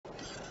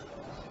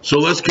So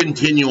let's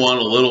continue on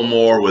a little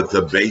more with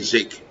the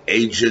basic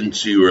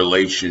agency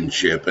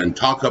relationship and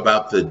talk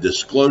about the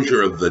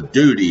disclosure of the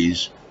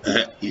duties,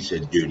 he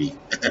said duty,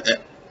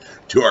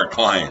 to our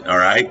client, all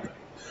right?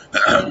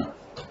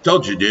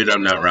 Told you, dude,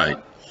 I'm not right.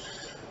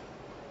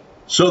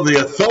 So the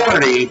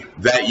authority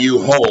that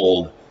you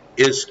hold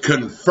is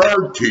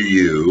conferred to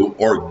you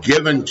or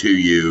given to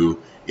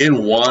you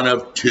in one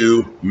of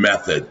two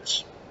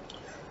methods.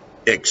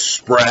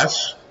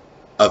 Express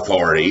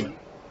authority,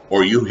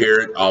 or you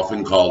hear it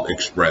often called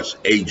express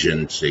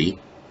agency.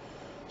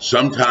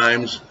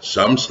 Sometimes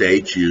some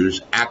states use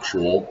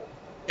actual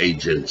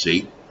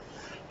agency.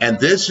 And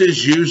this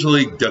is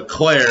usually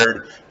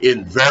declared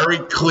in very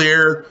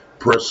clear,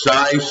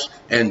 precise,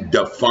 and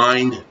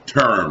defined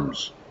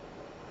terms.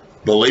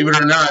 Believe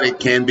it or not, it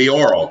can be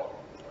oral.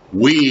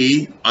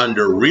 We,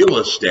 under real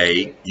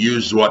estate,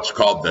 use what's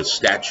called the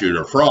statute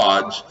of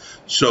frauds,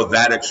 so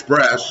that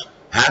express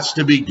has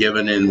to be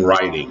given in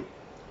writing.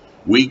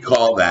 We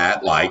call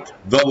that like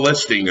the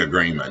listing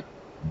agreement,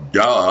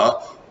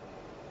 duh,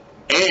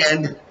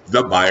 and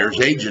the buyer's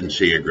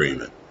agency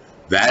agreement.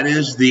 That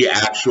is the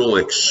actual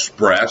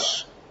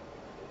express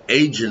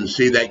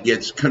agency that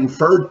gets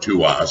conferred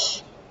to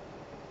us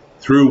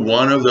through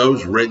one of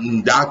those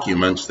written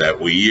documents that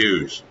we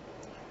use.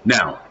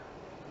 Now,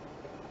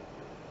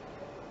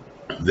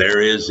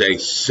 there is a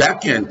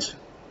second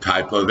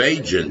type of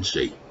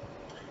agency.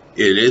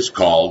 It is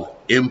called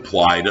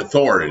implied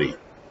authority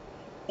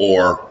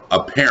or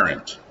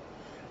apparent.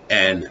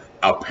 And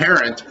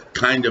apparent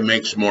kind of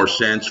makes more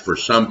sense for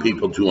some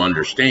people to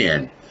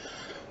understand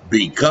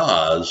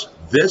because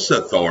this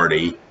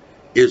authority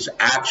is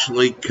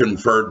actually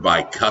conferred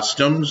by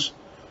customs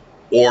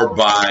or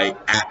by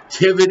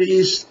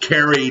activities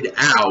carried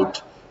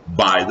out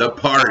by the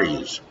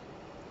parties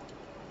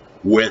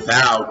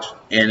without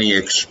any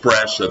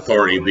express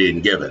authority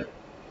being given.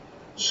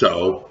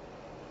 So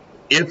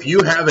if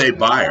you have a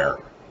buyer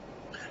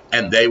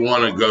and they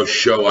want to go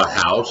show a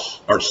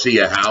house or see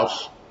a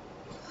house,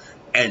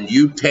 and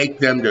you take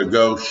them to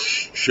go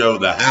show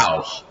the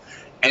house,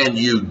 and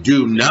you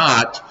do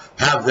not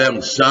have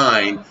them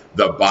sign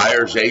the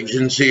buyer's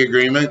agency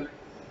agreement,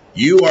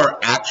 you are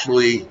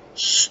actually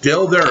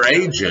still their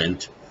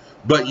agent,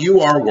 but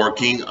you are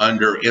working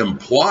under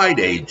implied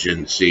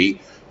agency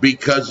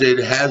because it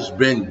has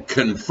been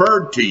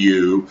conferred to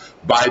you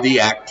by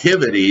the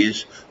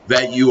activities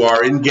that you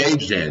are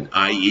engaged in,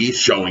 i.e.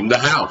 showing the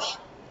house.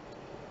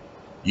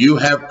 You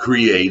have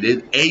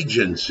created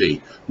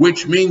agency,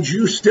 which means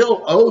you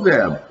still owe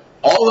them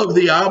all of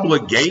the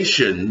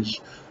obligations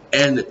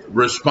and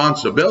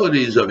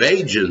responsibilities of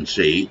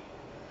agency,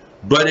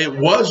 but it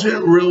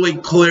wasn't really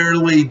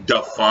clearly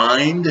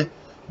defined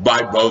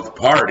by both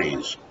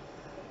parties.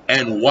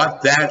 And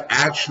what that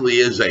actually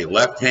is a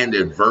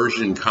left-handed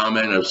version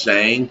comment of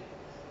saying,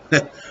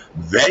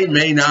 they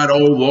may not owe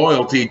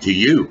loyalty to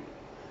you.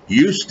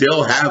 You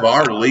still have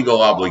our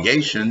legal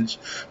obligations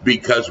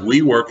because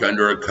we work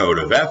under a code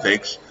of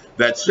ethics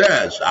that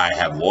says I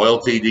have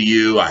loyalty to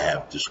you, I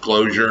have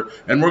disclosure,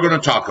 and we're going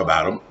to talk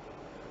about them,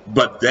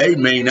 but they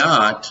may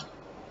not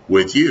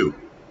with you.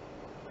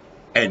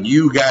 And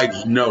you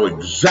guys know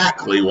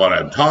exactly what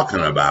I'm talking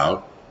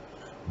about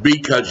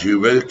because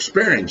you've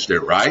experienced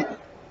it, right?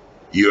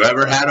 You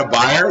ever had a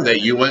buyer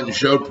that you went and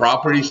showed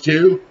properties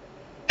to,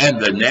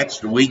 and the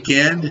next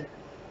weekend,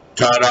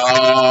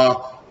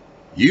 ta-da,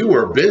 you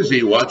were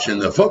busy watching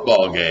the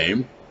football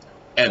game,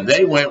 and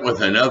they went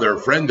with another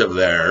friend of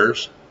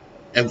theirs,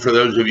 and for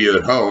those of you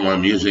at home,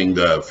 I'm using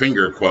the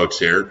finger quotes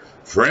here,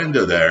 friend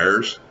of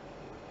theirs,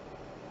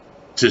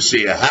 to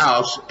see a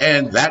house,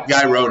 and that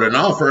guy wrote an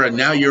offer, and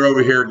now you're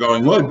over here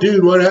going, well,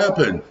 dude, what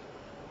happened?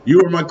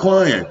 You were my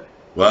client.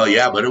 Well,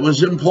 yeah, but it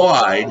was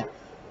implied.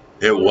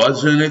 It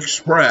wasn't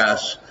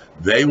express.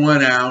 They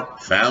went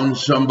out, found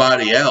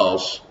somebody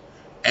else,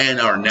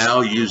 and are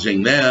now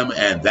using them,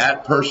 and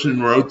that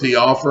person wrote the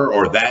offer,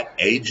 or that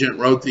agent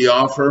wrote the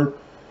offer,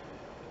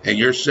 and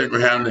you're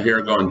sitting around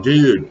here going,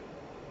 dude,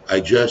 I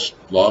just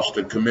lost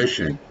a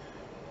commission.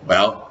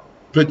 Well,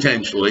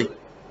 potentially,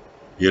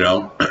 you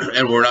know,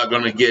 and we're not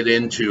going to get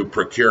into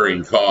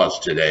procuring cause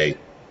today.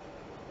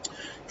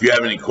 If you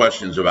have any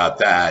questions about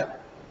that,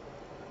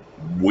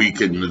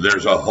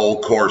 there's a whole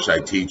course I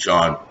teach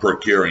on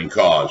procuring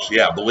cause.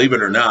 Yeah, believe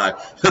it or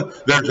not,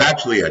 there's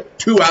actually a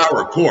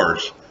 2-hour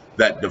course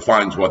that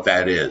defines what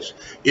that is.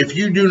 If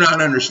you do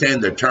not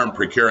understand the term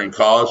procuring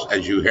cause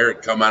as you hear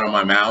it come out of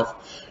my mouth,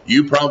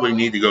 you probably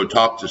need to go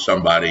talk to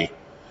somebody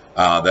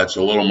that's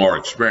a little more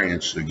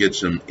experienced to get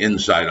some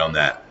insight on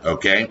that,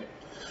 okay?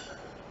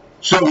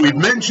 So we've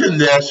mentioned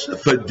this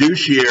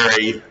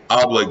fiduciary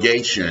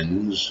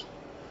obligations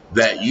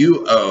that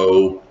you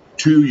owe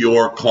to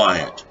your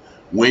client.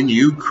 When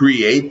you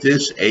create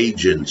this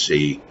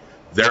agency,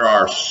 there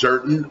are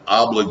certain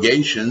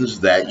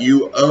obligations that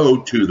you owe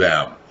to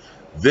them.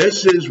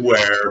 This is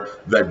where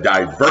the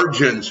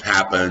divergence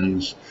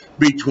happens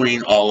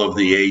between all of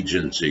the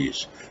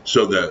agencies.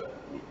 So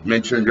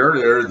mentioned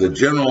earlier, the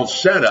general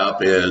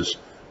setup is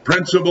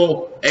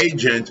Principal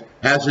agent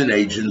has an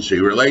agency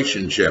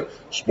relationship.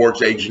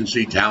 Sports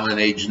agency, talent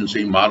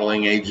agency,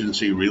 modeling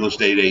agency, real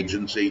estate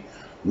agency.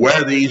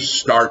 Where these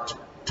start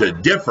to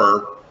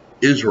differ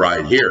is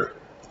right here.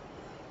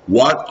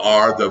 What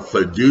are the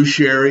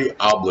fiduciary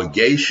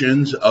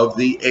obligations of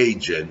the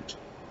agent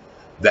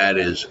that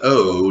is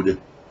owed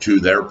to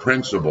their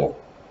principal?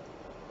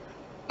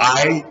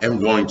 I am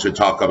going to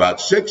talk about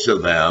 6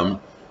 of them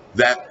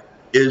that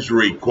is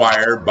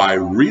required by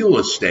real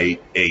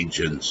estate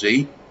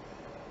agency,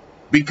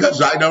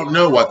 because I don't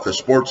know what the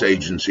sports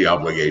agency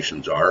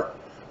obligations are.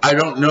 I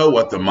don't know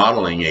what the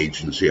modeling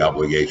agency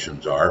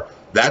obligations are.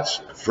 That's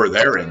for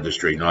their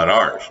industry, not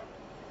ours.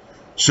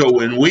 So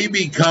when we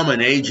become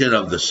an agent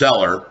of the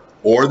seller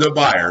or the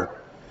buyer,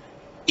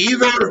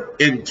 either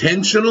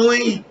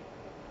intentionally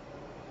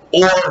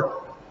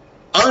or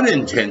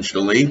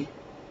unintentionally,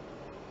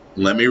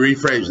 let me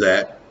rephrase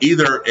that,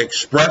 either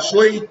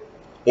expressly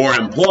or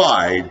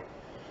implied,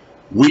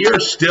 we are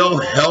still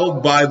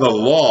held by the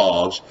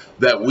laws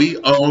that we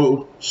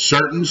owe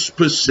certain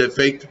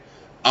specific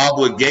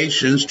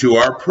obligations to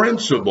our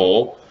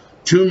principal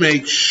to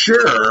make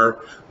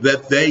sure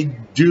that they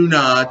do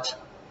not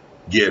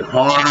get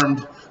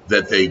harmed,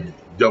 that they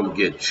don't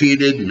get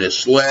cheated,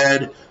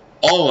 misled,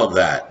 all of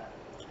that.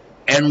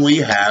 And we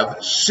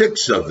have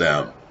 6 of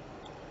them.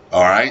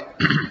 All right.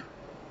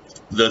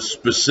 The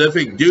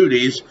specific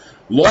duties,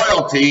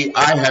 loyalty,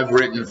 I have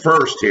written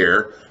first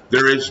here.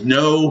 There is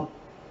no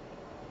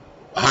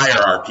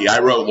hierarchy. I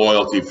wrote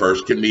loyalty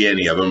first, can be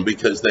any of them,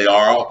 because they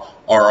are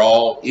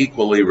all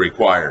equally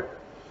required.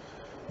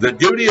 The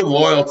duty of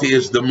loyalty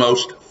is the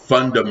most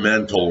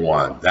fundamental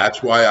one.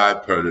 That's why I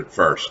put it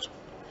first.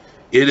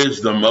 It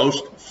is the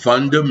most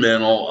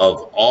fundamental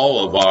of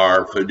all of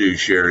our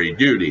fiduciary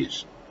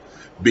duties,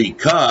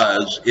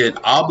 because it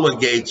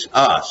obligates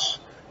us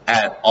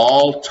at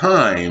all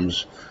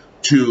times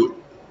to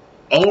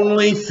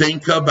only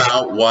think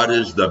about what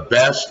is the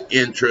best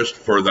interest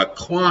for the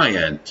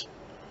client,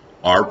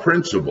 our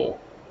principal,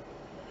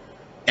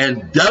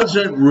 and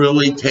doesn't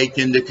really take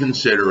into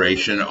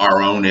consideration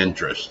our own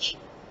interests.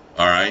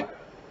 All right?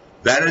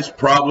 That is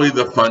probably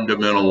the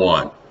fundamental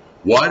one.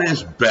 What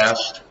is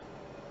best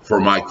for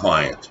my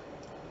client,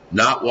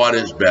 not what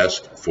is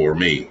best for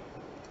me.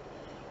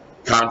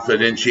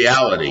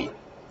 Confidentiality.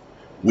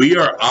 We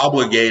are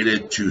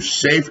obligated to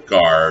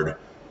safeguard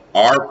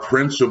our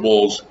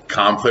principal's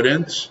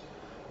confidence,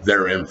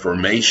 their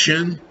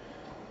information,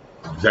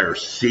 their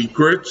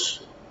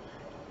secrets,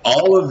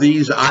 all of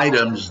these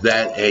items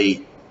that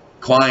a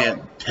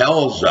client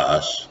tells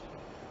us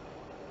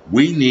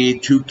we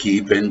need to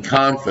keep in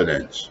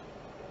confidence.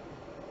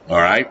 All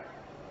right?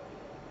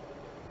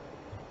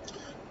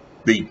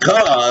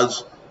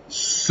 Because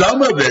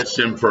some of this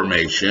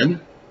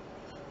information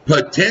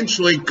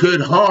potentially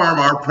could harm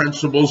our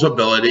principal's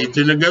ability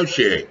to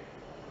negotiate.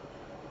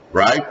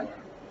 Right?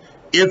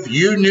 If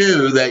you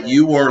knew that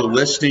you were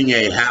listing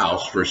a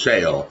house for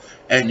sale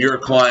and your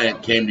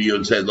client came to you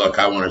and said, look,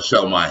 I want to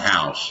sell my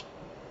house.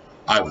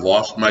 I've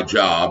lost my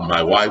job,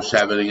 my wife's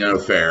having an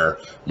affair,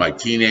 my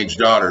teenage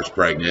daughter's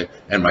pregnant,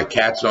 and my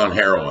cat's on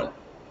heroin.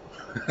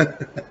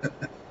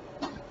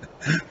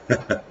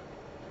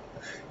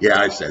 Yeah,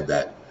 I said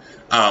that.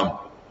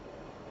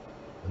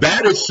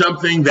 That is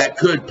something that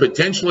could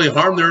potentially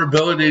harm their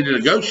ability to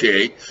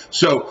negotiate.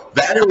 So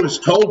that it was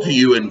told to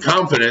you in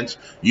confidence,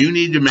 you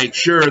need to make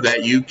sure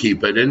that you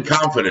keep it in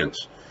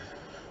confidence.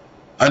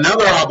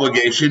 Another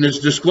obligation is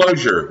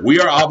disclosure. We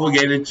are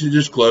obligated to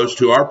disclose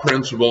to our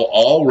principal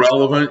all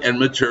relevant and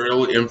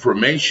material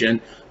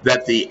information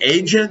that the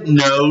agent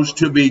knows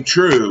to be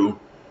true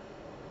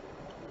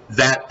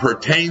that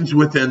pertains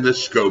within the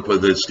scope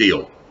of this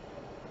deal.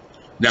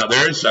 Now,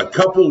 there's a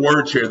couple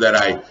words here that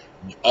I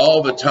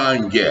all the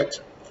time get.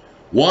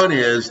 One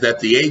is that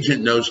the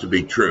agent knows to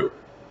be true.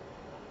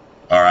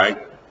 All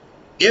right?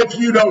 If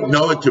you don't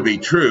know it to be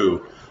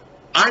true,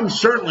 I'm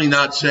certainly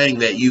not saying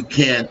that you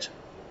can't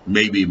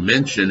maybe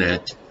mention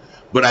it,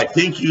 but I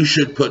think you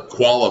should put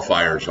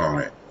qualifiers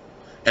on it.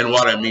 And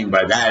what I mean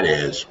by that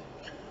is,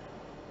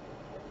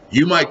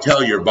 you might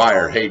tell your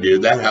buyer, hey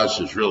dude, that house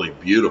is really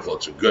beautiful,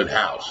 it's a good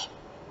house,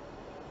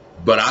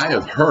 but I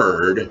have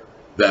heard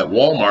that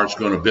Walmart's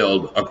going to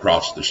build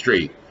across the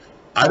street.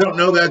 I don't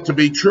know that to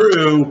be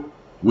true.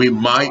 We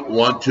might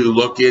want to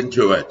look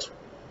into it.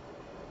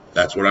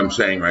 That's what I'm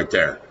saying right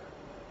there.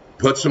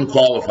 Put some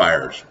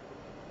qualifiers.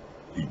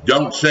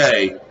 Don't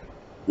say,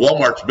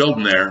 Walmart's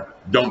building there,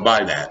 don't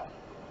buy that,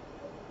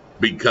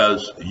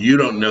 because you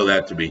don't know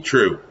that to be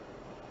true.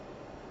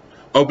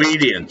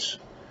 Obedience.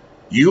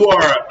 You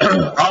are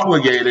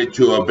obligated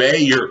to obey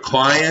your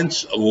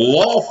client's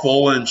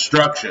lawful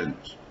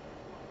instructions.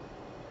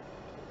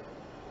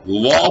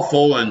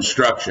 Lawful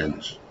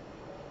instructions.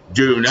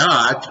 Do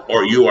not,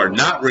 or you are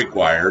not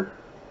required,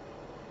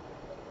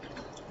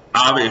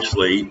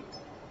 obviously,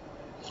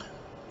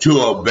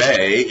 to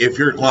obey if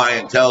your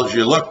client tells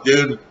you, look,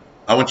 dude,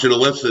 I want you to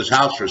list this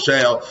house for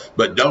sale,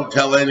 but don't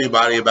tell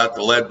anybody about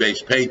the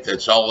lead-based paint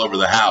that's all over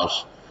the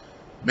house.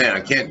 Man,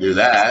 I can't do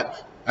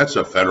that. That's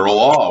a federal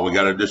law. We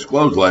got to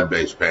disclose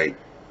lead-based paint.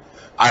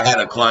 I had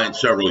a client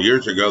several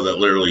years ago that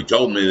literally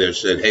told me, they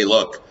said, hey,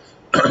 look,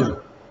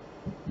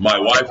 my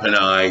wife and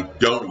I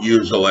don't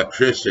use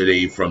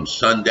electricity from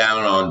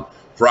sundown on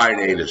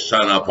Friday to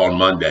sunup on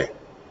Monday.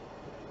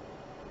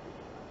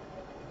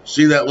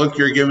 See that look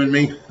you're giving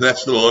me?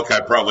 That's the look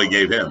I probably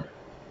gave him.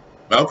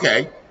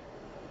 Okay,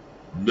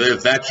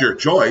 if that's your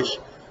choice.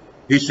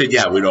 He said,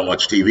 yeah, we don't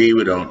watch TV,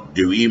 we don't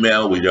do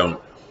email, we don't,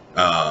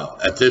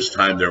 at this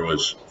time there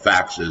was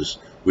faxes.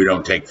 We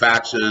don't take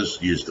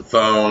faxes, use the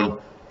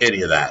phone,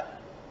 any of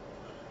that.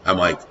 I'm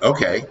like,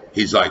 okay.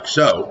 He's like,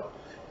 so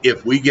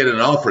if we get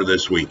an offer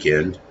this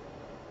weekend,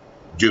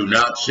 do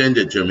not send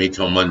it to me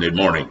till Monday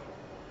morning.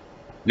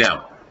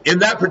 Now, in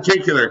that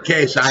particular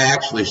case, I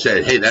actually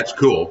said, hey, that's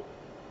cool.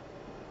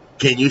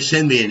 Can you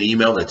send me an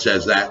email that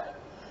says that?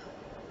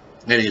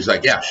 And he's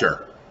like, yeah,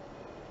 sure.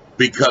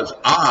 Because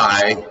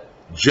I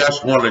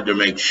just wanted to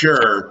make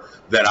sure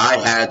that I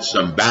had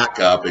some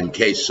backup in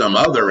case some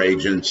other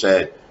agent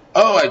said,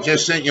 oh, I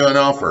just sent you an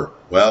offer.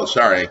 Well,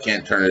 sorry, I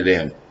can't turn it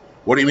in.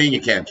 What do you mean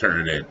you can't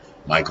turn it in?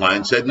 My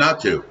client said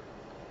not to.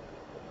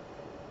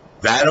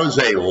 That was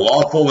a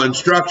lawful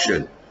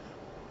instruction.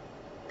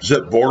 Does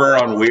it border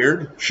on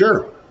weird?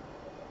 Sure.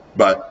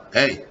 But,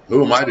 hey,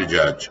 who am I to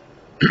judge?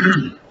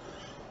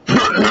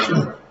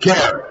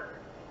 Care.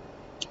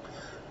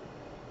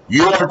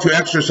 You are to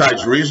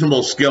exercise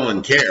reasonable skill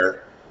and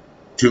care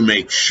to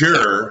make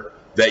sure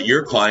that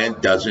your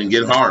client doesn't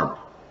get harmed.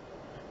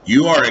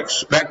 You are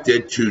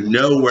expected to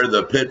know where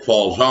the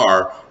pitfalls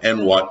are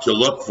and what to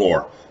look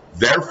for.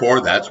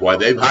 Therefore, that's why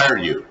they've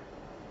hired you.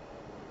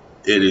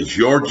 It is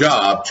your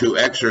job to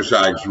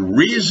exercise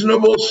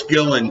reasonable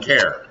skill and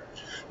care.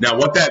 Now,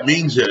 what that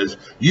means is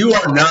you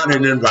are not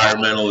an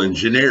environmental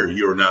engineer.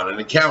 You're not an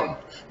accountant.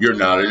 You're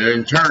not an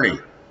attorney,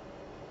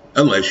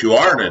 unless you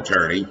are an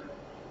attorney.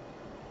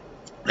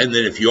 And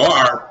then if you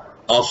are,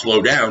 I'll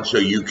slow down so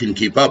you can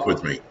keep up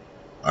with me.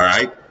 All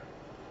right?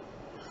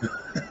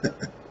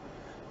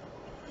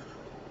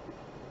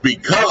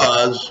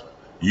 Because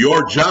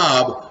your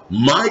job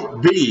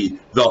might be,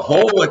 the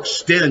whole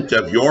extent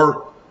of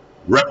your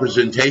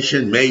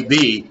representation may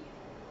be,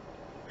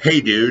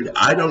 hey, dude,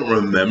 I don't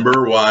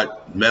remember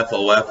what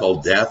methyl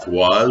ethyl death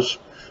was,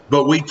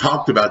 but we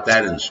talked about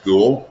that in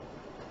school,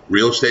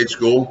 real estate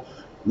school.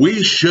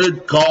 We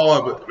should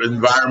call an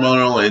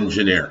environmental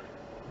engineer.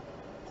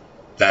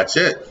 That's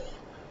it.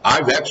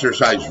 I've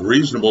exercised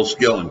reasonable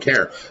skill and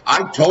care.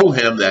 I told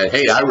him that,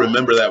 hey, I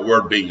remember that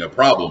word being a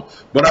problem,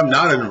 but I'm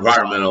not an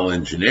environmental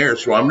engineer,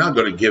 so I'm not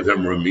going to give him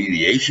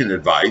remediation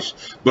advice,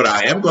 but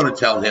I am going to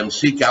tell him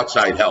seek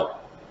outside help.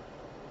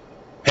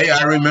 Hey,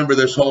 I remember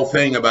this whole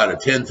thing about a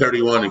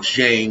 1031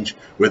 exchange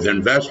with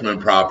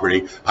investment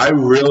property. I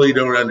really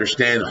don't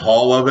understand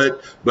all of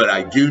it, but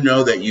I do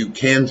know that you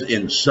can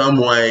in some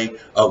way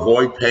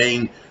avoid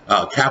paying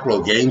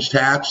capital gains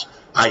tax.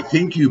 I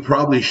think you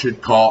probably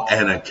should call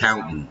an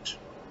accountant.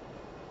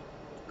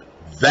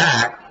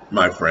 That,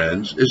 my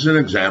friends, is an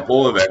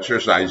example of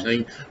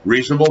exercising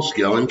reasonable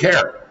skill and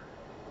care.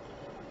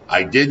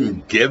 I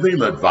didn't give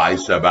him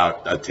advice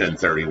about a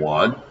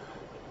 1031.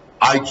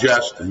 I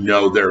just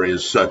know there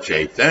is such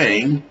a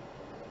thing,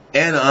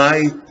 and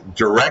I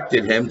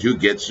directed him to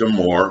get some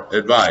more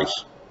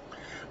advice.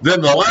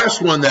 Then the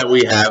last one that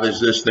we have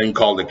is this thing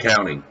called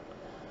accounting.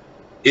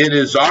 It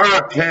is our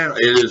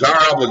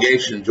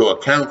obligation to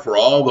account for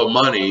all the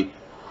money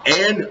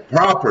and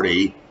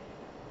property,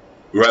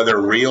 whether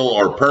real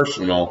or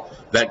personal,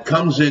 that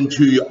comes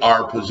into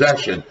our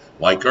possession,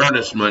 like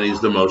earnest money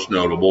is the most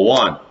notable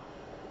one.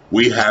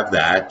 We have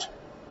that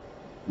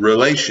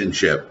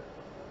relationship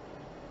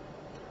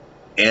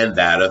and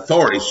that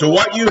authority. So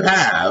what you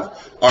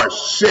have are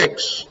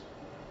 6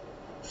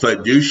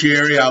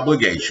 fiduciary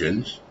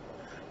obligations,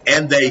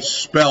 and they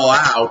spell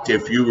out,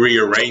 if you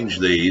rearrange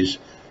these,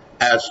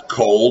 as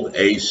cold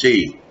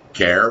AC: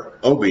 care,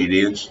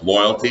 obedience,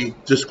 loyalty,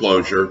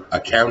 disclosure,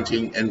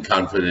 accounting, and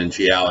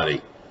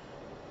confidentiality.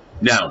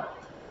 Now,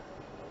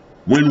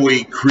 when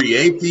we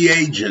create the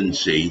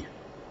agency,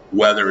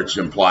 whether it's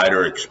implied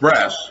or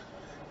express,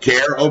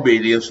 care,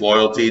 obedience,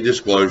 loyalty,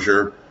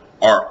 disclosure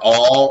are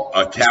all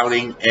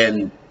accounting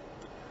and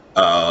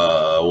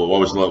what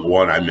was the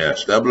one I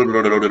missed?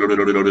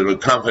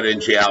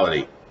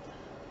 Confidentiality.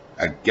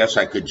 I guess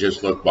I could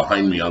just look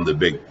behind me on the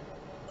big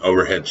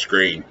overhead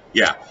screen.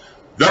 Yeah,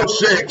 those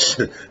 6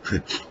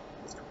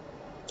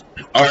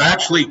 are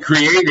actually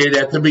created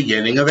at the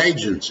beginning of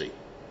agency.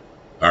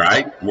 All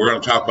right, we're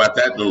going to talk about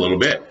that in a little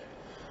bit.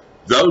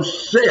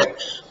 Those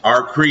 6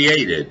 are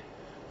created.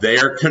 They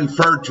are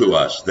conferred to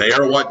us. They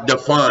are what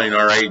define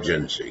our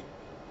agency.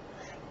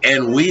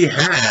 And we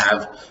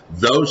have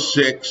those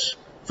 6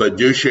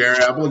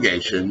 fiduciary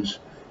obligations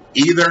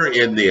either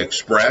in the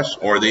express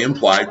or the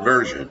implied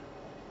version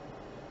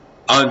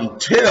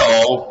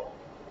until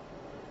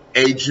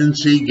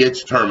agency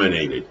gets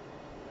terminated.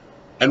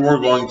 And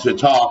we're going to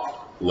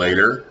talk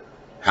later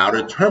how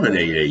to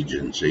terminate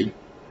agency.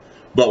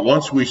 But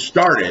once we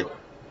start it,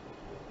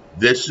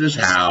 this is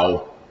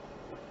how,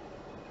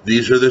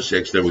 these are the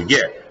 6 that we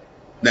get.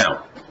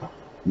 Now,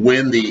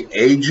 when the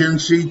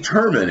agency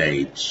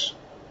terminates,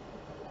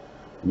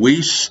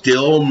 we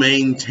still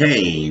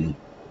maintain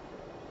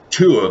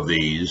two of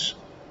these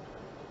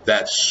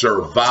that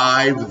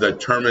survive the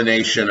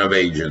termination of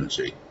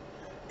agency,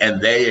 and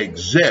they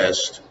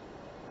exist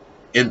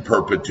in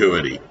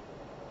perpetuity: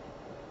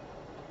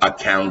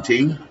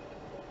 accounting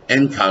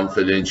and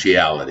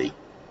confidentiality.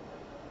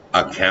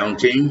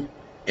 Accounting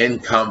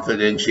and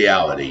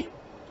confidentiality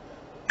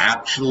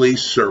actually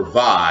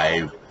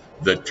survive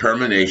the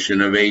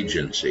termination of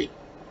agency.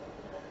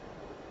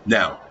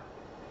 Now,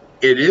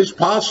 it is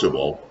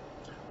possible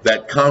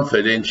that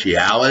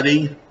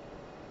confidentiality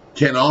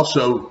can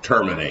also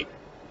terminate.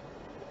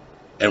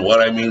 And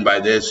what I mean by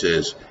this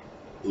is,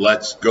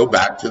 let's go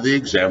back to the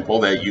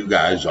example that you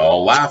guys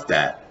all laughed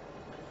at.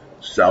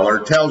 Seller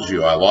tells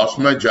you, I lost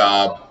my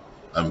job,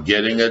 I'm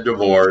getting a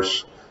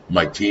divorce,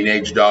 my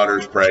teenage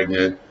daughter's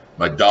pregnant,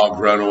 my dog's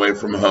run away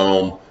from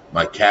home,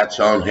 my cat's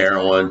on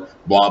heroin,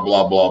 blah,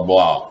 blah, blah,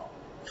 blah.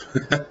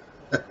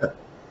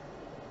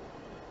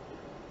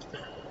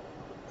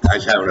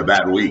 Guy's having a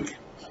bad week.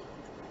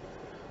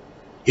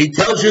 He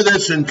tells you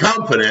this in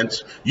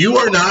confidence. You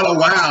are not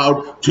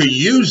allowed to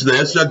use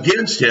this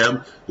against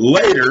him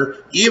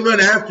later. Even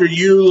after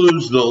you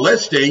lose the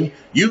listing,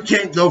 you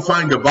can't go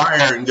find a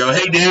buyer and go,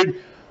 hey,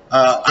 dude,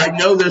 I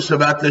know this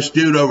about this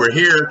dude over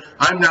here.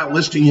 I'm not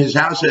listing his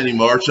house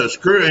anymore, so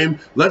screw him.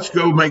 Let's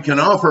go make an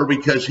offer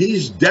because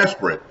he's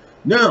desperate.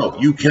 No,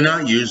 you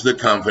cannot use the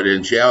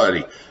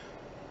confidentiality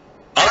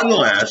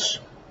unless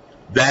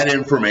that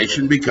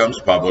information becomes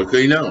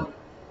publicly known.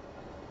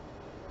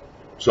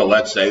 So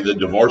let's say the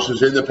divorce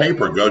is in the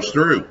paper, goes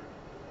through.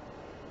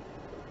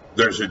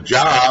 There's a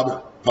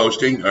job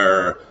posting,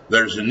 or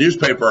there's a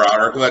newspaper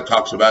article that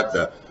talks about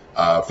the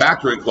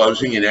factory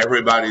closing and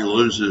everybody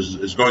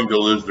is going to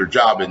lose their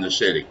job in the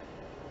city.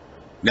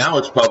 Now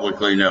it's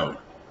publicly known.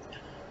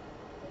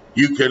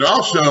 You can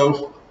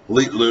also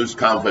lose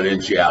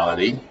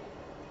confidentiality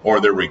or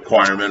the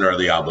requirement or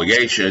the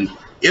obligation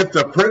if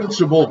the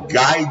principal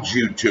guides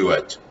you to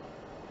it.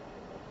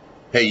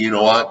 Hey, you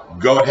know what?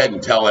 Go ahead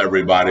and tell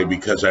everybody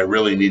because I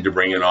really need to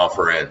bring an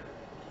offer in.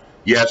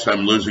 Yes,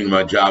 I'm losing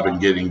my job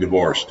and getting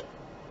divorced.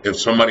 If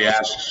somebody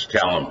asks,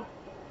 tell them.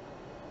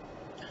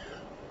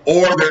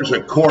 Or there's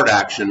a court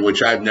action,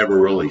 which I've never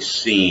really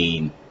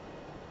seen,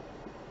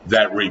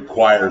 that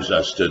requires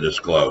us to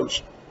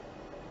disclose.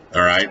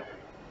 All right?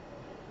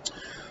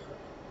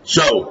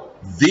 So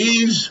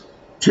these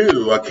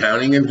two,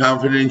 accounting and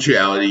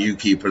confidentiality, you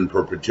keep in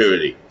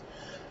perpetuity.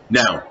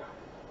 Now,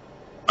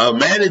 a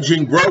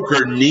managing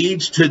broker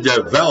needs to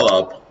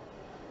develop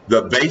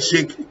the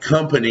basic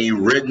company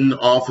written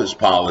office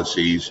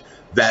policies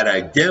that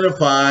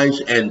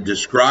identifies and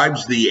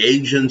describes the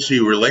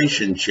agency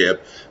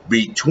relationship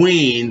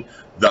between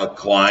the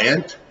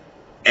client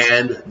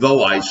and the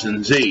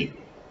licensee.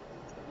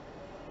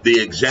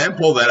 The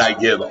example that I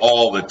give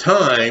all the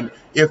time,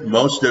 if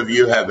most of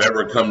you have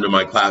ever come to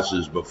my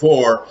classes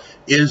before,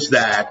 is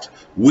that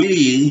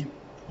you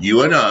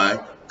and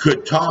I,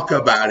 could talk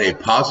about a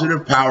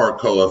positive power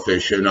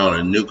coefficient on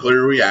a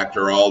nuclear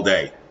reactor all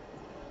day.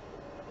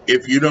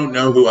 If you don't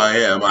know who I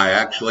am, I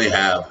actually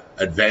have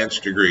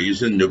advanced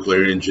degrees in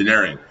nuclear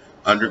engineering,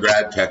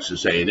 undergrad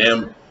Texas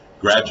A&M,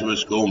 graduate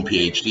school and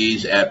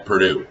PhDs at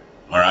Purdue,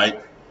 all right?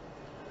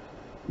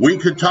 We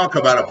could talk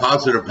about a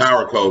positive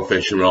power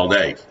coefficient all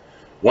day.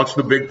 What's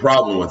the big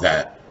problem with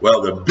that?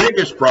 Well, the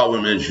biggest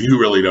problem is you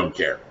really don't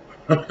care.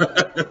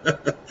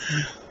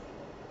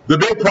 The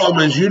big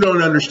problem is you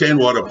don't understand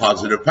what a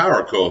positive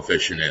power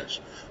coefficient is.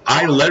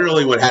 I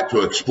literally would have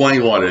to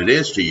explain what it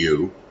is to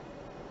you,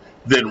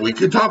 then we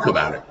could talk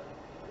about it.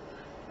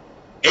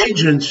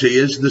 Agency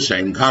is the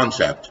same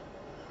concept.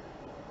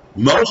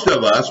 Most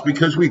of us,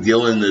 because we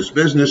deal in this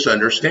business,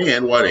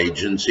 understand what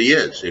agency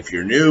is. If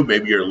you're new,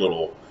 maybe you're a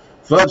little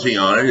fuzzy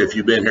on it. If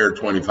you've been here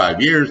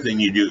 25 years, then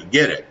you do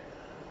get it.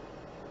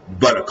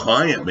 But a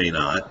client may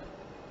not,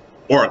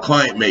 or a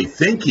client may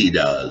think he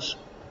does.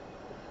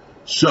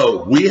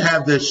 So we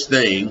have this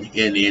thing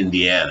in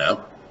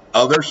Indiana.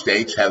 Other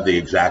states have the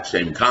exact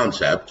same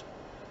concept.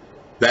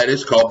 That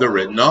is called the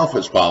written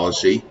office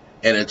policy,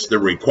 and it's the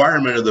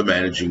requirement of the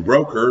managing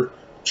broker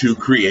to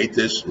create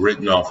this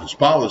written office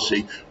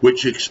policy,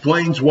 which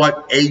explains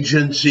what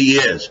agency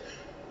is.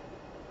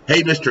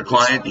 Hey, Mr.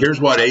 Client,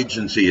 here's what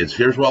agency is.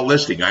 Here's what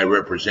listing. I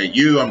represent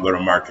you. I'm going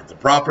to market the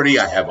property.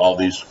 I have all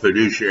these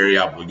fiduciary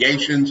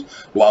obligations,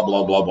 blah,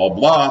 blah, blah, blah,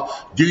 blah.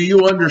 Do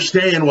you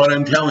understand what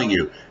I'm telling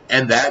you?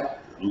 And that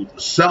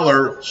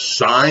seller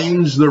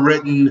signs the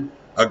written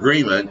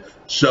agreement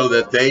so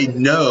that they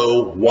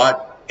know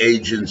what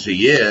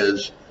agency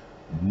is.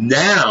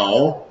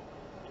 Now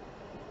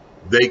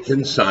they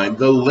can sign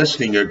the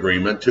listing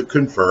agreement to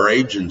confer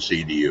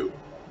agency to you,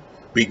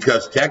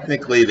 because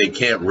technically they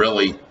can't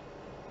really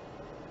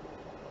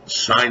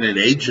sign an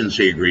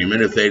agency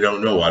agreement if they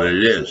don't know what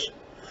it is.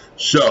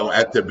 So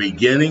at the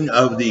beginning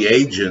of the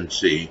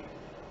agency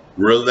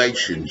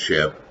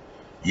relationship,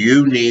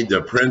 you need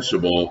the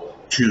principal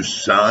to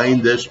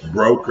sign this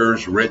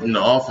broker's written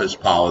office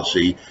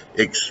policy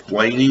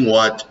explaining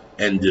what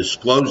and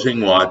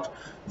disclosing what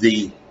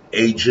the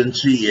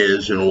agency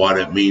is and what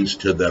it means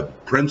to the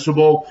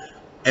principal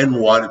and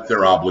what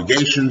their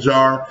obligations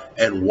are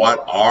and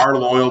what our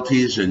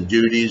loyalties and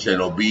duties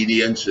and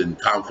obedience and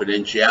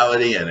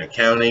confidentiality and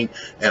accounting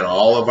and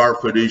all of our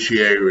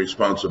fiduciary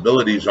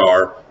responsibilities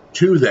are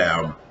to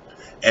them.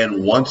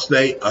 And once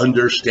they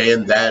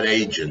understand that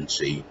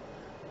agency,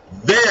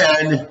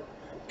 then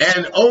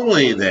and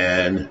only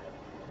then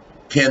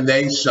can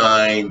they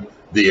sign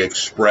the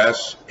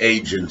express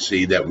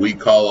agency that we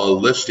call a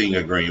listing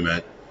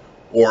agreement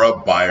or a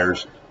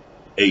buyer's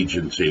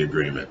agency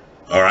agreement.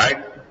 All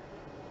right?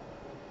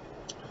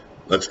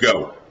 Let's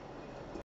go.